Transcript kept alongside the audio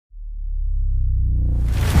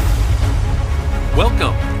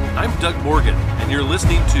Welcome. I'm Doug Morgan, and you're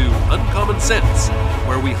listening to Uncommon Sense,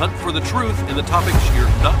 where we hunt for the truth in the topics you're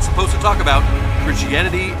not supposed to talk about,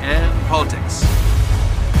 Christianity and politics.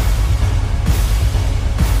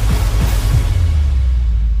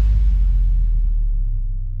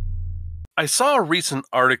 I saw a recent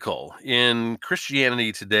article in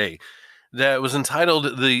Christianity Today that was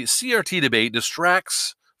entitled "The CRT Debate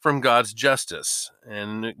Distracts from God's Justice,"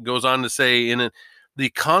 and it goes on to say, the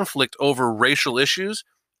conflict over racial issues,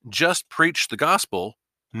 just preach the gospel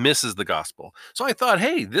misses the gospel. So I thought,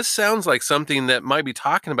 hey, this sounds like something that might be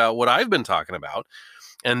talking about what I've been talking about,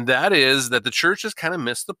 and that is that the church has kind of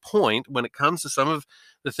missed the point when it comes to some of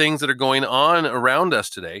the things that are going on around us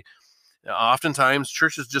today. Oftentimes,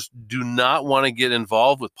 churches just do not want to get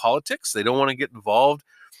involved with politics. They don't want to get involved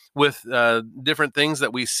with different things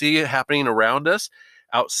that we see happening around us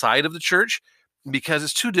outside of the church because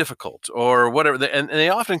it's too difficult or whatever. And they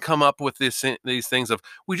often come up with these things of,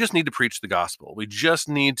 we just need to preach the gospel. We just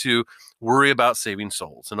need to worry about saving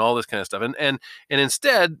souls and all this kind of stuff. And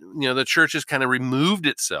instead, the church has kind of removed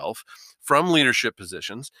itself from leadership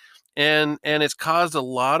positions, and it's caused a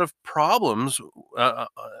lot of problems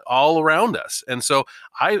all around us. And so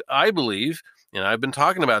I believe, and I've been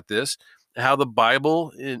talking about this, how the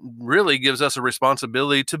Bible really gives us a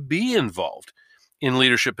responsibility to be involved in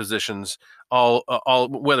leadership positions, all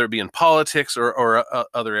whether it be in politics or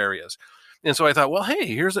other areas. And so I thought, well, hey,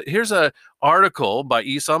 here's a article by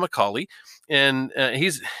Esau McCaulley, and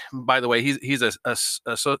he's, by the way, he's a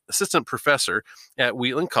assistant professor at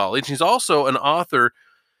Wheatland College. He's also an author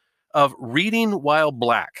of Reading While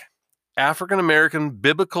Black: African American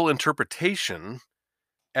Biblical Interpretation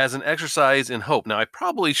as an Exercise in Hope. Now, I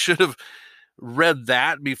probably should have read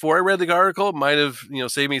that before I read the article. It might have,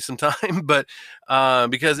 saved me some time, but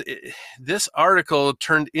because this article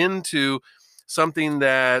turned into something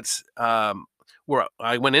that where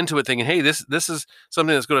I went into it thinking, hey, this is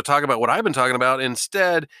something that's going to talk about what I've been talking about.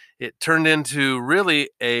 Instead, it turned into really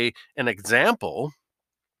an example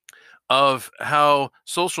of how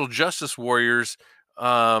social justice warriors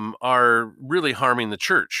are really harming the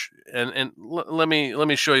church. And let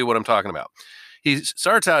me show you what I'm talking about. He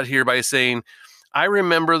starts out here by saying, I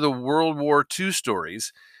remember the World War II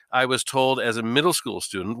stories I was told as a middle school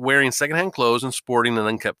student, wearing secondhand clothes and sporting an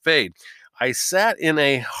unkept fade. I sat in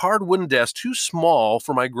a hard wooden desk too small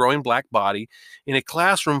for my growing black body in a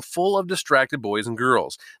classroom full of distracted boys and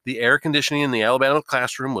girls. The air conditioning in the Alabama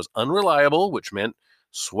classroom was unreliable, which meant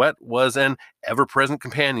sweat was an ever-present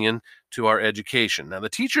companion to our education. Now, the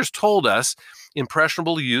teachers told us,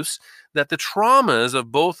 impressionable youths, that the traumas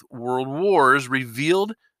of both world wars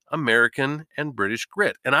revealed American and British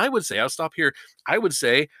grit. And I would say, I'll stop here, I would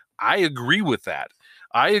say I agree with that.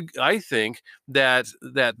 I think that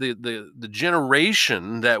the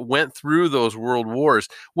generation that went through those world wars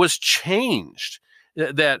was changed.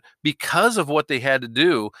 That because of what they had to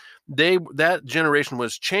do, that generation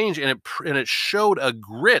was changed, and it showed a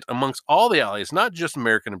grit amongst all the allies, not just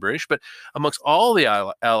American and British, but amongst all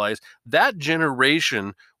the allies. That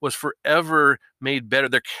generation was forever made better.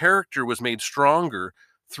 Their character was made stronger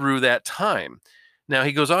through that time. Now,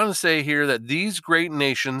 he goes on to say here that these great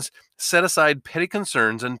nations set aside petty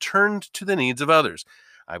concerns and turned to the needs of others.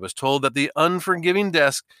 I was told that the unforgiving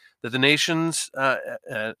desk that the nations,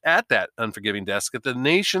 at that unforgiving desk, that the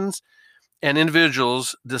nations and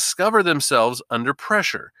individuals discover themselves under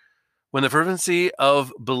pressure. When the fervency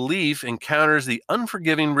of belief encounters the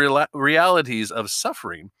unforgiving realities of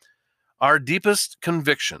suffering, our deepest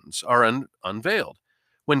convictions are unveiled.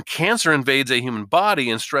 When cancer invades a human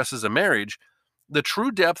body and stresses a marriage, the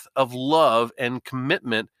true depth of love and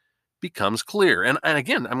commitment becomes clear. And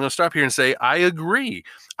again, I'm going to stop here and say, I agree.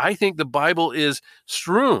 I think the Bible is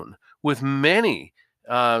strewn with many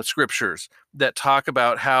scriptures that talk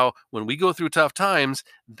about how when we go through tough times,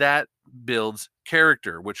 that builds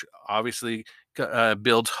character, which obviously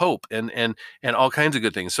builds hope and all kinds of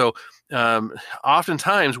good things. So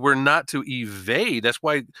oftentimes we're not to evade. That's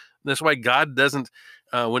why God doesn't,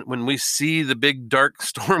 when we see the big dark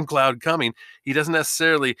storm cloud coming, he doesn't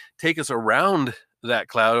necessarily take us around that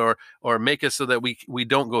cloud or make us so that we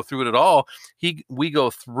don't go through it at all. We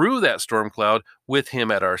go through that storm cloud with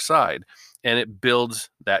him at our side, and it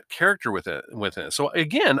builds that character with it. So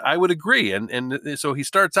again, I would agree. And so he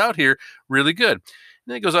starts out here really good. And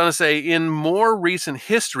then he goes on to say, in more recent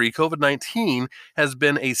history, COVID-19 has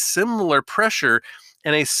been a similar pressure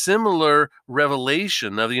and a similar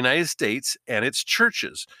revelation of the United States and its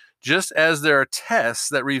churches. Just as there are tests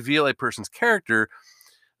that reveal a person's character,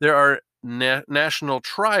 there are national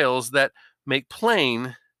trials that make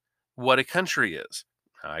plain what a country is.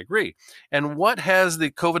 I agree. And what has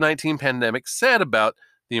the COVID-19 pandemic said about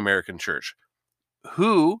the American church?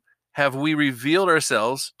 Who have we revealed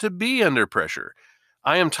ourselves to be under pressure?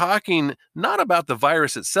 I am talking not about the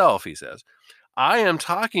virus itself, he says. I am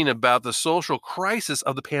talking about the social crisis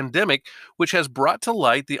of the pandemic, which has brought to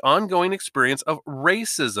light the ongoing experience of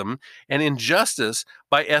racism and injustice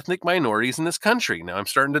by ethnic minorities in this country. Now, I'm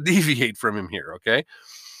starting to deviate from him here, okay?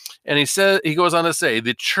 And he goes on to say,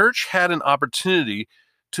 the church had an opportunity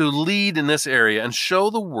to lead in this area and show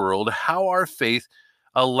the world how our faith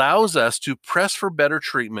allows us to press for better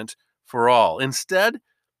treatment for all. Instead,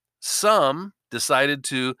 some decided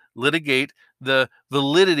to litigate the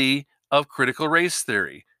validity of critical race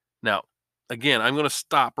theory. Now, again, I'm going to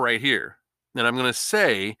stop right here, and I'm going to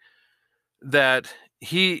say that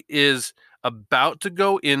he is about to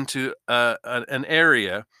go into an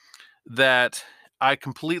area that I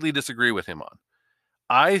completely disagree with him on.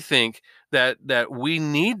 I think that we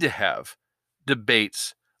need to have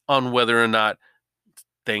debates on whether or not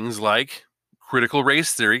things like critical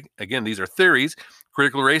race theory, again, these are theories,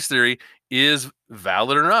 critical race theory is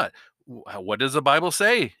valid or not. What does the Bible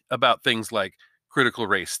say about things like critical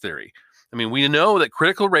race theory? I mean, we know that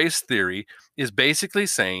critical race theory is basically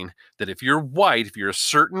saying that if you're white, if you're a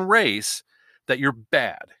certain race, that you're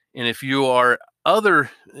bad. And if you're other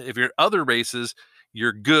races,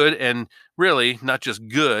 you're good, and really not just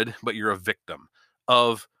good, but you're a victim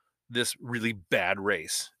of this really bad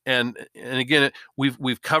race. And again,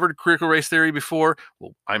 we've covered critical race theory before.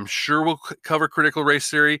 Well, I'm sure we'll cover critical race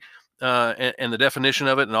theory and the definition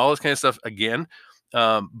of it and all this kind of stuff again.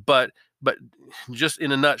 But just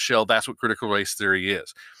in a nutshell, that's what critical race theory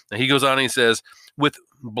is. Now he goes on and he says, with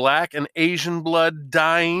black and Asian blood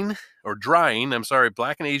drying,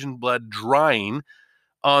 black and Asian blood drying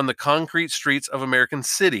on the concrete streets of American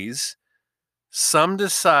cities, some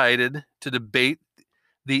decided to debate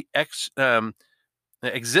the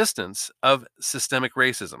existence of systemic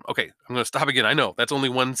racism. Okay, I'm going to stop again. I know that's only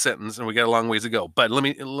one sentence and we got a long ways to go, but let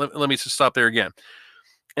me just stop there again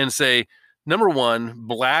and say, number one,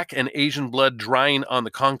 black and Asian blood drying on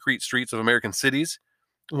the concrete streets of American cities.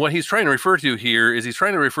 What he's trying to refer to here is he's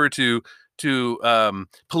trying to refer to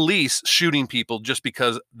police shooting people just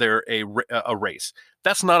because they're a race.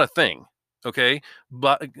 That's not a thing. Okay,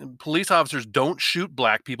 but police officers don't shoot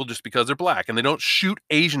black people just because they're black, and they don't shoot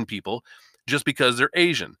Asian people just because they're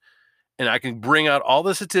Asian. And I can bring out all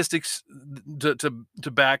the statistics to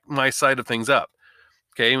back my side of things up.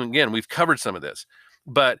 Okay, and again, we've covered some of this,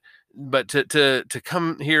 but to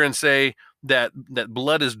come here and say that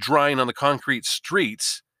blood is drying on the concrete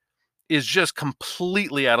streets is just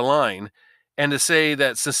completely out of line. And to say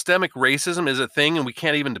that systemic racism is a thing and we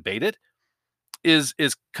can't even debate it is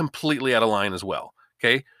completely out of line as well.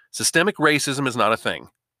 Okay, systemic racism is not a thing,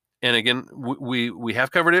 and again, we have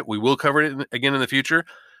covered it. We will cover it again in the future,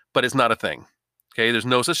 but it's not a thing. Okay, there's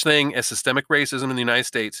no such thing as systemic racism in the United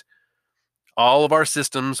States. All of our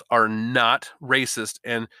systems are not racist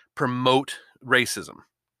and promote racism.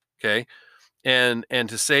 Okay, and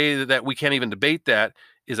to say that we can't even debate that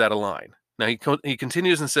is out of line. Now he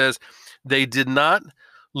continues and says they did not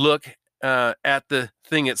look at the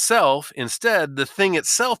thing itself. Instead, the thing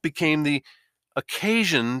itself became the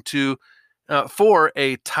occasion for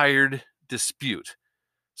a tired dispute.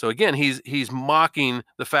 So again, he's mocking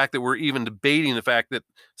the fact that we're even debating the fact that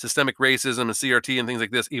systemic racism and CRT and things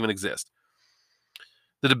like this even exist.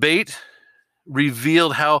 The debate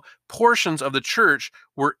revealed how portions of the church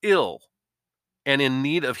were ill and in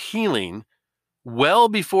need of healing well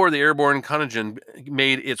before the airborne contagion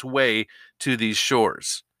made its way to these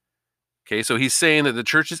shores. Okay, so he's saying that the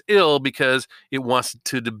church is ill because it wants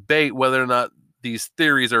to debate whether or not these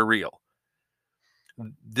theories are real.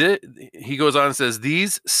 He goes on and says,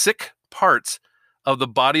 these sick parts of the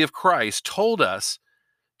body of Christ told us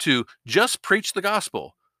to just preach the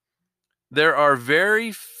gospel. There are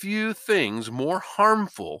very few things more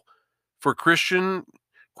harmful for Christian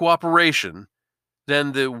cooperation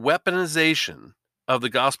than the weaponization of the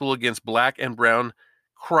gospel against black and brown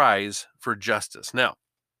cries for justice. Now,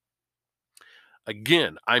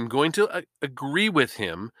 again, I'm going to agree with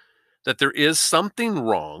him that there is something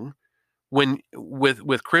wrong when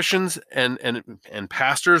with Christians and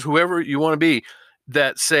pastors, whoever you want to be,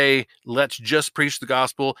 that say, let's just preach the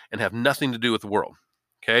gospel and have nothing to do with the world.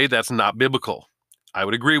 Okay, that's not biblical. I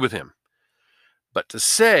would agree with him. But to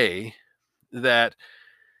say that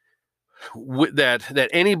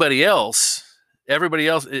everybody else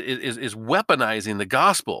is weaponizing the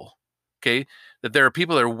gospel, okay, that there are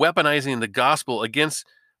people that are weaponizing the gospel against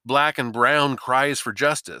black and brown cries for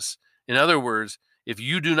justice. In other words, If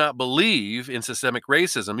you do not believe in systemic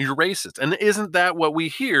racism, you're racist. And isn't that what we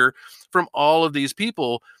hear from all of these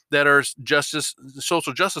people that are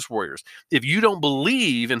social justice warriors? If you don't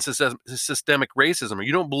believe in systemic racism, or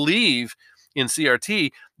you don't believe in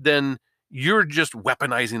CRT, then you're just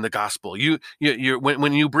weaponizing the gospel.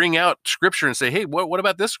 When you bring out scripture and say, hey, what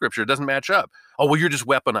about this scripture? It doesn't match up. Oh, well, you're just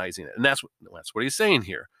weaponizing it. And that's what he's saying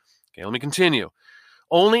here. Okay, let me continue.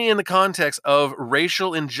 Only in the context of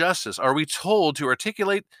racial injustice are we told to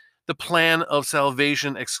articulate the plan of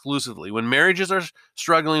salvation exclusively. When marriages are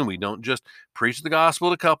struggling, we don't just preach the gospel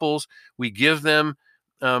to couples. We give them,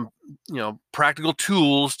 practical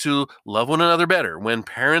tools to love one another better. When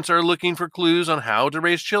parents are looking for clues on how to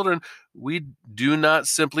raise children, we do not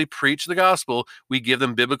simply preach the gospel. We give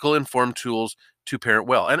them biblical informed tools to parent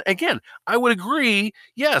well. And again, I would agree.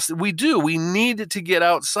 Yes, we do. We need to get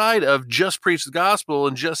outside of just preach the gospel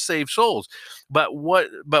and just save souls. But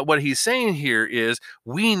what he's saying here is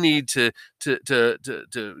we need to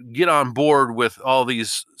get on board with all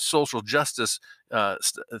these social justice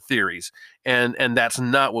theories, and that's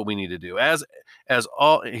not what we need to do. As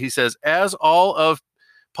all he says, as all of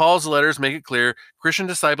Paul's letters make it clear, Christian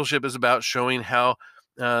discipleship is about showing how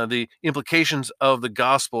the implications of the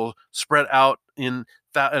gospel spread out in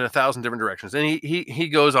 1,000 different directions. And he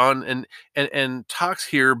goes on and talks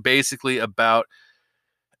here basically about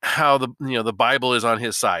how the Bible is on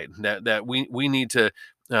his side. That we need to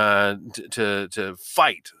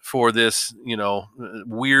fight for this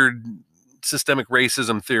weird systemic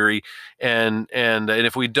racism theory, and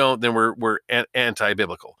if we don't, then we're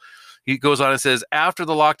anti-biblical. He goes on and says, after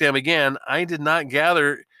the lockdown began, I did not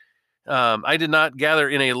gather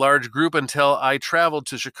in a large group until I traveled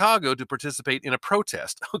to Chicago to participate in a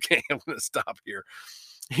protest. Okay, I'm going to stop here.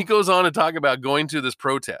 He goes on to talk about going to this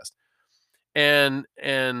protest and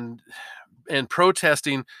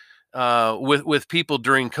protesting with people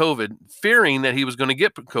during COVID, fearing that he was going to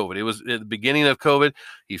get COVID. It was at the beginning of COVID.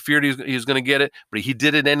 He feared he was going to get it, but he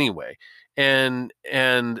did it anyway. And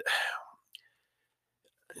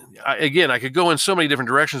I could go in so many different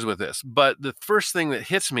directions with this, but the first thing that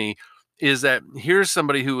hits me is that here's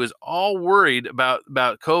somebody who is all worried about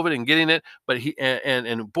COVID and getting it, but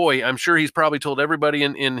and boy, I'm sure he's probably told everybody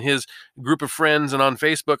in his group of friends and on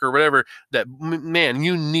Facebook or whatever that, man,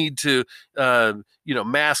 you need to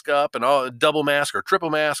mask up and all, double mask or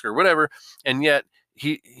triple mask or whatever, and yet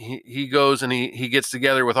he goes and he gets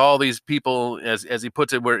together with all these people, as he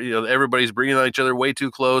puts it, where everybody's breathing on each other way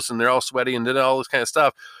too close and they're all sweaty and did all this kind of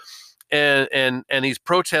stuff, and he's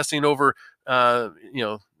protesting over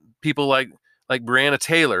people like Breonna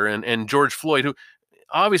Taylor and George Floyd, who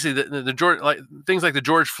obviously the George, things like the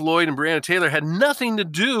George Floyd and Breonna Taylor had nothing to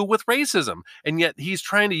do with racism, and yet he's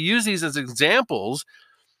trying to use these as examples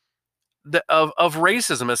of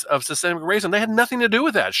racism, of systemic racism. They had nothing to do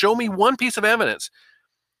with that. Show me one piece of evidence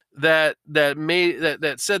that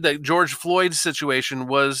said that George Floyd's situation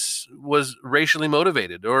was racially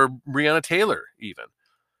motivated, or Breonna Taylor even.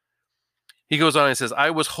 He goes on and says, I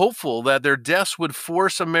was hopeful that their deaths would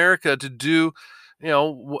force America to do,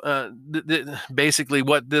 basically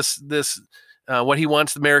what what he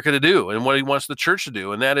wants America to do and what he wants the church to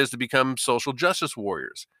do, and that is to become social justice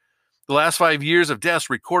warriors. The last 5 years of deaths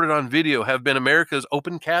recorded on video have been America's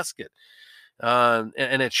open casket, and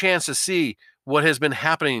a chance to see what has been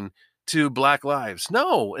happening to Black lives.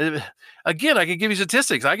 No, again, I could give you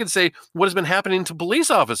statistics. I could say what has been happening to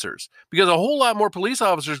police officers, because a whole lot more police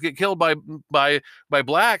officers get killed by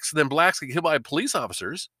blacks than blacks get killed by police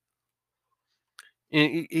officers.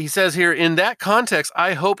 He says here, in that context,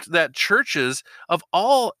 I hoped that churches of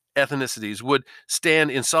all ethnicities would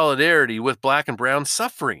stand in solidarity with Black and brown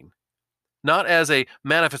suffering, not as a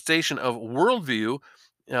manifestation of worldview,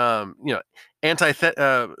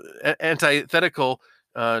 antithetical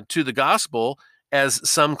to the gospel, as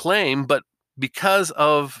some claim, but because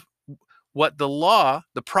of what the law,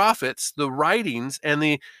 the prophets, the writings, and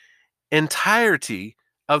the entirety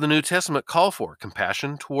of the New Testament call for: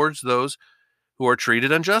 compassion towards those who are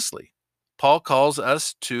treated unjustly. Paul calls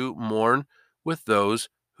us to mourn with those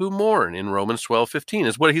who mourn in Romans 12:15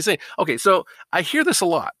 is what he's saying. Okay, so I hear this a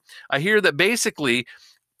lot. I hear that basically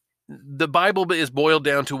the Bible is boiled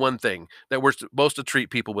down to one thing, that we're supposed to treat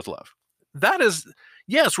people with love. That is,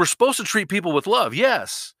 yes, we're supposed to treat people with love,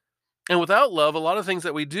 yes. And without love, a lot of things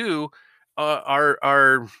that we do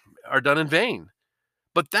are done in vain.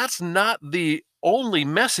 But that's not the only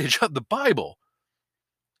message of the Bible.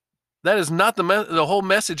 That is not the whole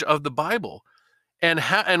message of the Bible. And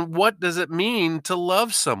what does it mean to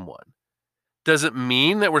love someone? Does it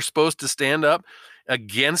mean that we're supposed to stand up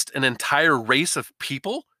against an entire race of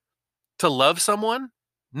people to love someone?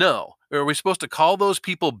 No, Are we supposed to call those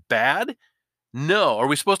people bad? No. Are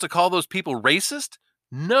we supposed to call those people racist?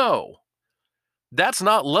 No. That's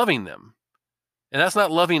not loving them. And that's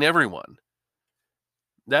not loving everyone.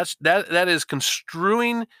 That is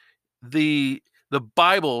construing the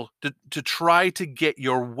Bible to try to get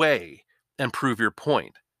your way and prove your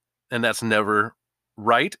point. And that's never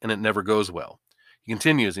right, and it never goes well. He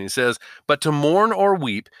continues and he says, but to mourn or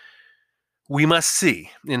weep, we must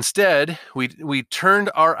see. Instead, we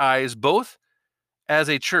turned our eyes both as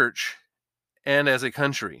a church and as a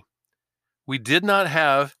country. We did not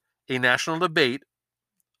have a national debate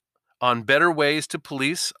on better ways to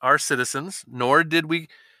police our citizens, nor did we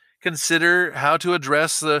consider how to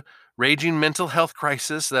address the raging mental health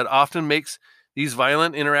crisis that often makes these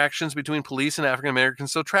violent interactions between police and African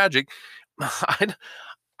Americans so tragic.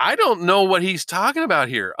 I don't know what he's talking about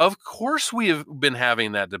here. Of course we have been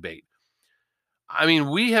having that debate. I mean,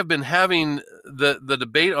 we have been having the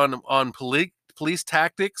debate on police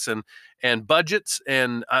tactics and budgets,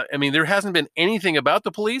 and I mean, there hasn't been anything about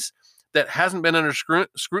the police that hasn't been under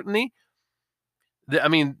scrutiny. I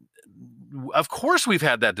mean, of course we've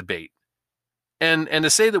had that debate, and to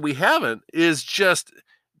say that we haven't is just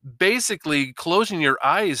basically closing your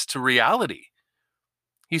eyes to reality.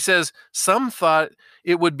 He says some thought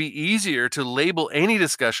it would be easier to label any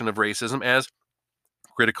discussion of racism as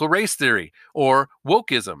critical race theory or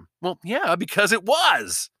wokeism. Well, yeah, because it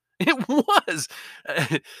was. It was.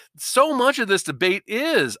 So much of this debate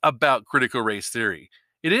is about critical race theory.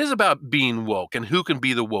 It is about being woke and who can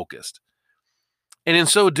be the wokest. And in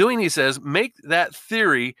so doing, he says, make that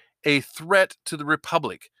theory a threat to the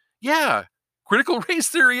republic. Yeah, critical race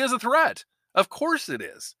theory is a threat. Of course it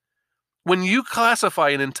is. When you classify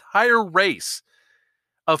an entire race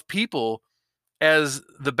of people as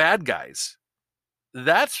the bad guys,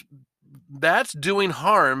 that's doing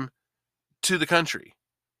harm to the country.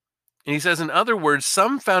 And he says, in other words,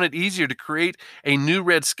 some found it easier to create a new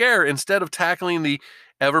Red Scare instead of tackling the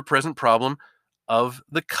ever-present problem of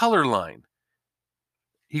the color line.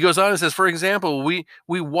 He goes on and says, for example, we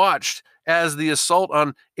watched as the assault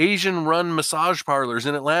on Asian-run massage parlors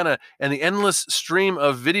in Atlanta and the endless stream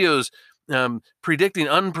of videos predicting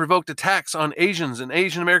unprovoked attacks on Asians and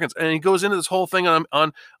Asian Americans, and he goes into this whole thing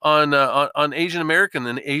on Asian American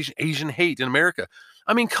and Asian hate in America.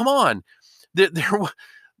 I mean, come on,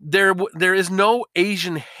 there is no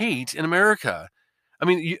Asian hate in America. I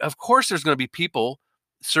mean, of course, there's going to be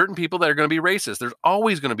certain people that are going to be racist. There's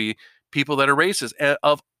always going to be people that are racist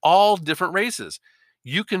of all different races.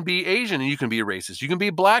 You can be Asian and you can be a racist. You can be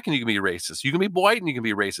black and you can be a racist. You can be white and you can be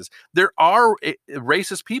a racist. There are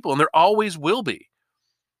racist people and there always will be.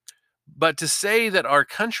 But to say that our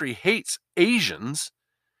country hates Asians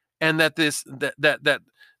and that this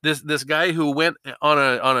guy who went on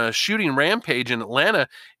a shooting rampage in Atlanta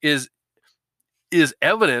is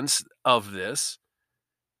evidence of this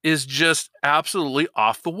is just absolutely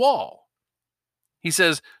off the wall. He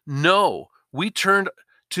says, no, we turned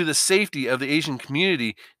to the safety of the Asian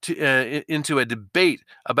community into a debate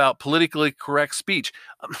about politically correct speech.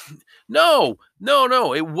 No,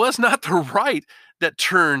 it was not the right that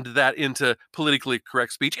turned that into politically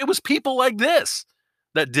correct speech. It was people like this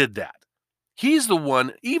that did that. He's the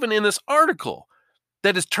one, even in this article,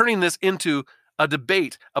 that is turning this into a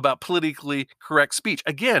debate about politically correct speech.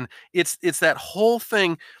 Again, it's that whole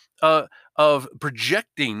thing of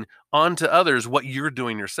projecting onto others what you're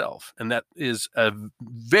doing yourself. And that is a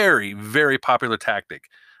very, very popular tactic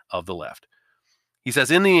of the left. He says,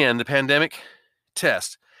 in the end, the pandemic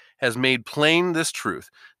test has made plain this truth.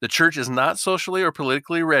 The church is not socially or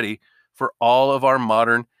politically ready for all of our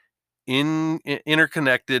modern,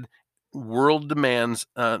 interconnected world demands,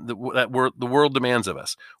 the world demands of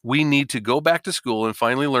us. We need to go back to school and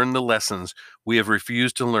finally learn the lessons we have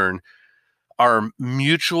refused to learn. Our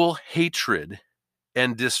mutual hatred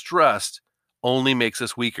and distrust only makes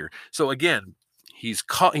us weaker. So again, he's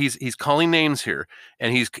calling names here,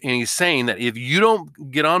 and he's saying that if you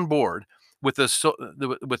don't get on board with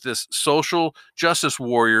this social justice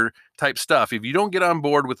warrior type stuff, if you don't get on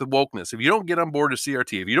board with the wokeness, if you don't get on board with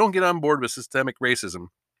CRT, if you don't get on board with systemic racism,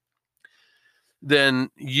 then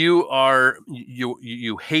you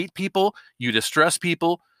hate people, you distrust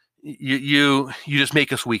people, you just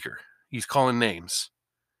make us weaker. He's calling names.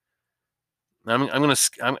 I'm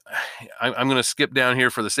gonna skip down here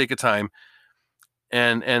for the sake of time,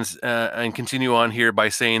 and continue on here by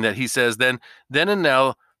saying that he says then and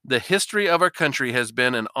now the history of our country has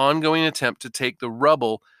been an ongoing attempt to take the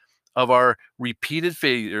rubble of our repeated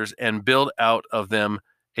failures and build out of them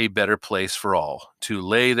a better place for all to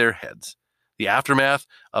lay their heads. The aftermath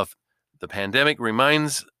of the pandemic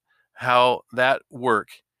reminds how that work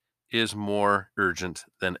is more urgent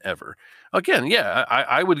than ever. Again, yeah,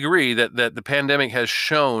 I would agree that the pandemic has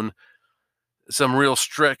shown some real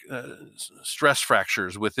stress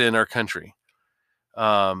fractures within our country,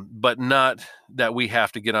 but not that we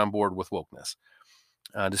have to get on board with wokeness.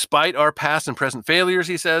 Despite our past and present failures,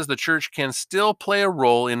 he says, the church can still play a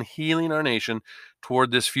role in healing our nation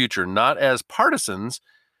toward this future, not as partisans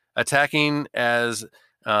attacking as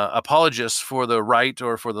apologists for the right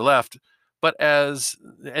or for the left, but as,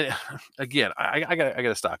 again, I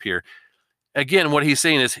gotta stop here. Again, what he's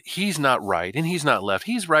saying is he's not right and he's not left.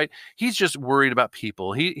 He's right. He's just worried about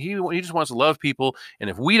people. He just wants to love people. And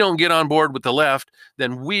if we don't get on board with the left,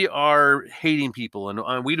 then we are hating people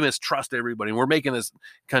and we mistrust everybody. And we're making this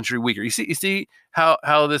country weaker. You see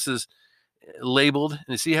how this is labeled, and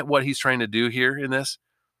you see what he's trying to do here in this.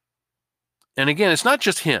 And again, it's not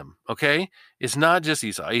just him. Okay, it's not just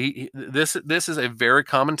Esau. This is a very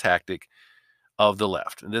common tactic of the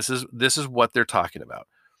left, and this is what they're talking about.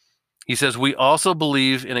 He says, we also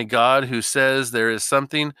believe in a God who says there is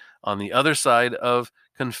something on the other side of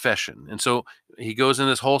confession. And so he goes in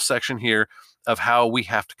this whole section here of how we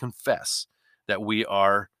have to confess that we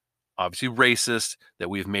are obviously racist, that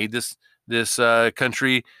we've made this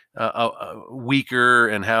country weaker,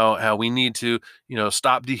 and how we need to,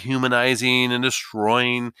 stop dehumanizing and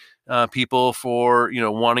destroying people for,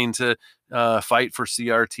 wanting to fight for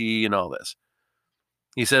CRT and all this.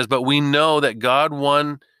 He says, but we know that God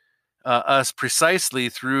won us precisely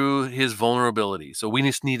through his vulnerability. So we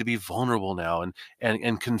just need to be vulnerable now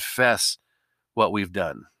and confess what we've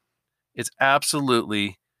done. It's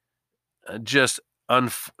absolutely just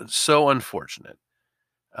so unfortunate.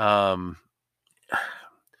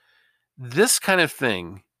 This kind of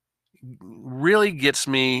thing really gets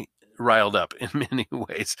me riled up in many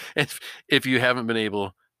ways, if you haven't been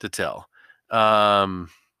able to tell.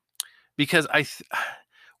 Because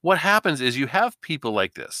what happens is you have people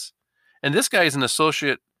like this. And this guy is an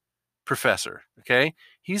associate professor, okay?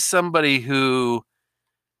 He's somebody who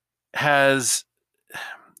has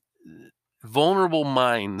vulnerable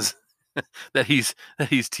minds that he's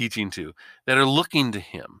teaching to, that are looking to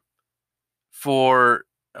him for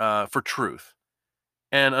truth.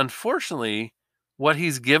 And unfortunately, what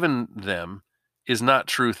he's given them is not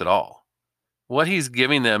truth at all. What he's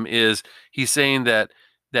giving them is, he's saying that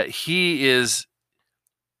he is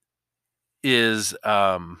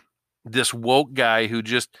this woke guy who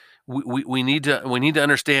just, we need to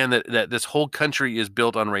understand that this whole country is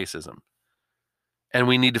built on racism, and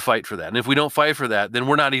we need to fight for that. And if we don't fight for that, then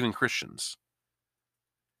we're not even Christians.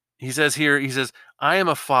 He says here, I am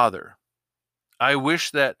a father. I wish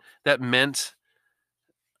that meant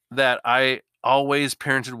that I always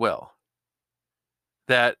parented well,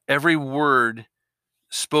 that every word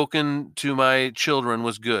spoken to my children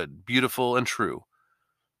was good, beautiful, and true.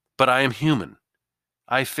 But I am human.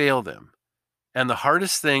 I fail them. And the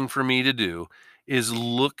hardest thing for me to do is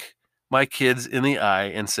look my kids in the eye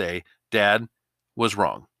and say, Dad was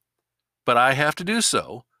wrong. But I have to do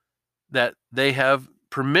so that they have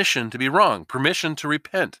permission to be wrong, permission to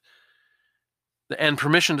repent, and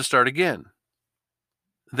permission to start again.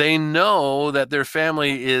 They know that their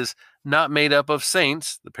family is not made up of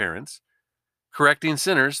saints, the parents, correcting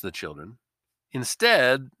sinners, the children.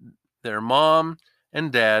 Instead, their mom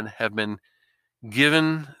and dad have been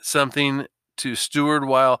given something to steward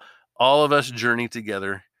while all of us journey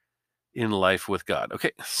together in life with God.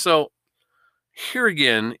 Okay, so here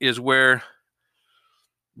again is where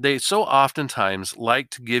they so oftentimes like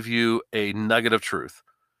to give you a nugget of truth,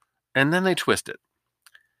 and then they twist it.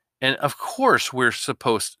 And of course, we're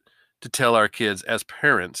supposed to tell our kids as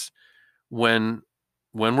parents when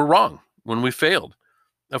we're wrong, when we failed.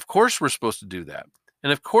 Of course, we're supposed to do that,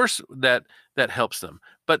 and of course that helps them.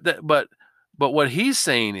 But what he's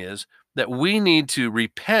saying is that we need to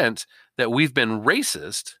repent that we've been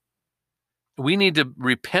racist. We need to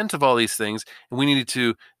repent of all these things, and we need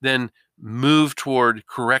to then move toward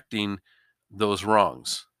correcting those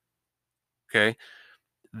wrongs. Okay?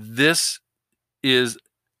 This is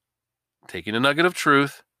taking a nugget of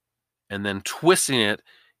truth and then twisting it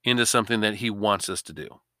into something that he wants us to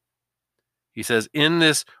do. He says, in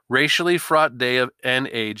this racially fraught day and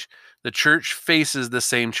age, the church faces the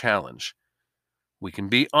same challenge. We can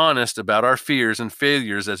be honest about our fears and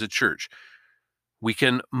failures as a church. We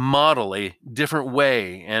can model a different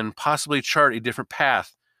way and possibly chart a different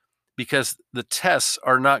path, because the tests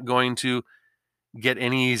are not going to get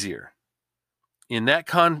any easier. In that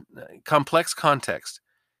complex context,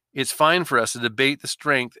 it's fine for us to debate the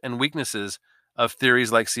strength and weaknesses of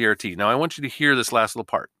theories like CRT. Now, I want you to hear this last little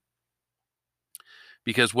part,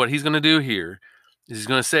 because what he's going to do here is he's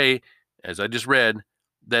going to say, as I just read,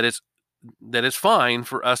 that it's fine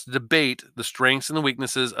for us to debate the strengths and the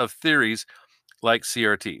weaknesses of theories like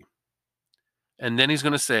CRT. And then he's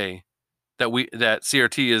going to say that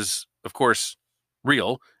CRT is, of course,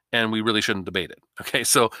 real, and we really shouldn't debate it. Okay,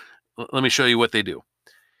 so let me show you what they do.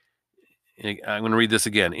 I'm going to read this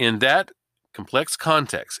again. In that complex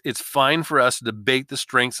context, it's fine for us to debate the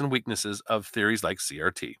strengths and weaknesses of theories like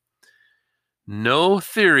CRT. No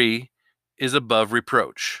theory is above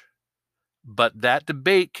reproach, but that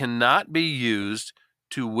debate cannot be used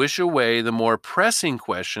to wish away the more pressing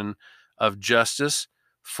question of justice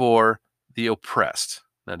for the oppressed.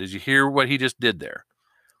 Now, did you hear what he just did there?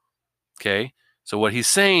 Okay, so what he's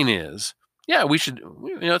saying is, yeah, we should,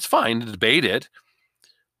 it's fine to debate it,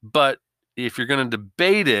 but if you're going to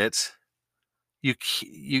debate it, you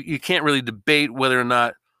can't really debate whether or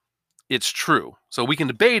not it's true. So we can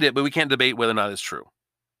debate it, but we can't debate whether or not it's true.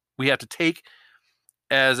 We have to take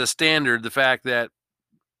as a standard the fact that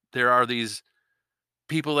there are these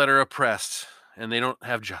people that are oppressed and they don't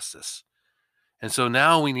have justice. And so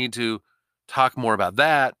now we need to talk more about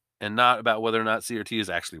that and not about whether or not CRT is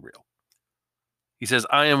actually real. He says,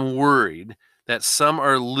 I am worried that some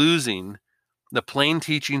are losing the plain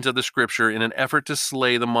teachings of the scripture in an effort to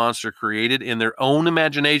slay the monster created in their own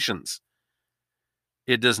imaginations.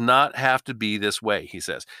 It does not have to be this way, he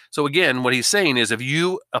says. So again, what he's saying is if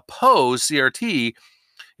you oppose CRT,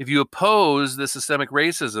 if you oppose the systemic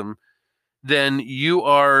racism, then you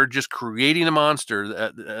are just creating a monster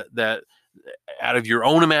that out of your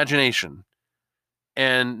own imagination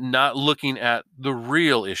and not looking at the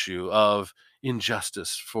real issue of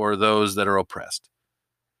injustice for those that are oppressed.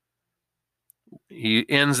 He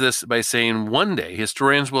ends this by saying, one day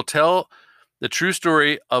historians will tell the true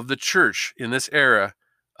story of the church in this era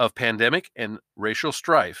of pandemic and racial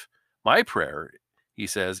strife. My prayer, he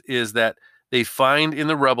says, is that they find in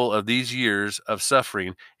the rubble of these years of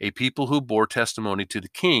suffering a people who bore testimony to the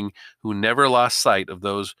King, who never lost sight of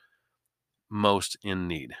those most in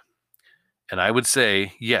need. And I would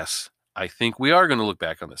say, yes, I think we are going to look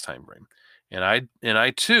back on this time frame. And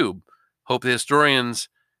I too hope the historians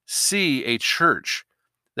see a church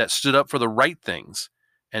that stood up for the right things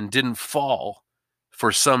and didn't fall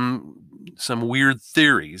for some weird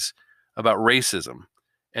theories about racism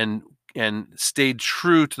and stayed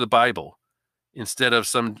true to the Bible instead of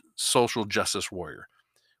some social justice warrior.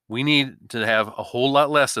 We need to have a whole lot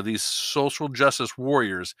less of these social justice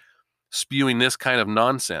warriors spewing this kind of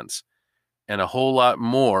nonsense and a whole lot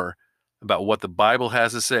more about what the Bible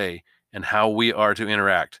has to say and how we are to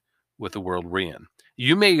interact with the world we're in.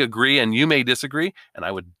 You may agree and you may disagree, and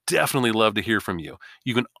I would definitely love to hear from you.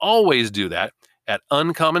 You can always do that at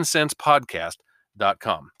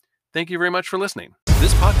uncommonsensepodcast.com. Thank you very much for listening.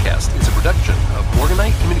 This podcast is a production of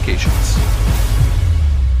Morganite Communications.